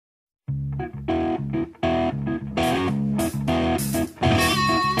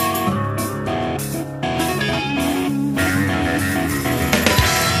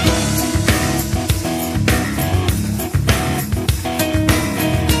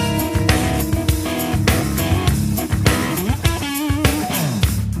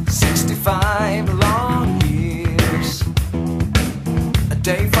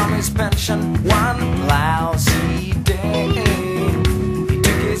Day from his pension, one lousy day. He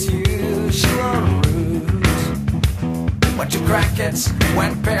took his usual route. But your crackheads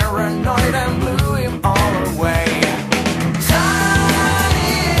went paranoid and blew him all away.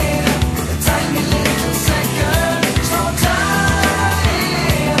 Tiny, a tiny little second, so tiny,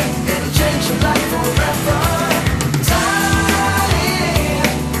 it'll change your life forever. Tiny,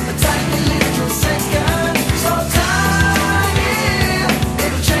 a tiny little second, so tiny.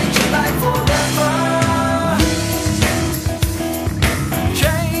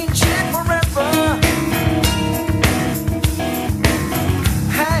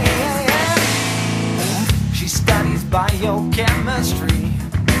 Biochemistry.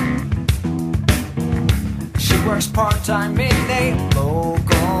 She works part-time in a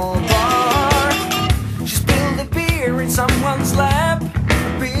local bar. She spilled a beer in someone's lap.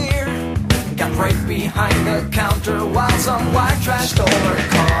 Beer got right behind the counter while some white trash stole her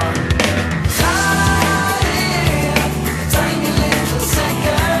car.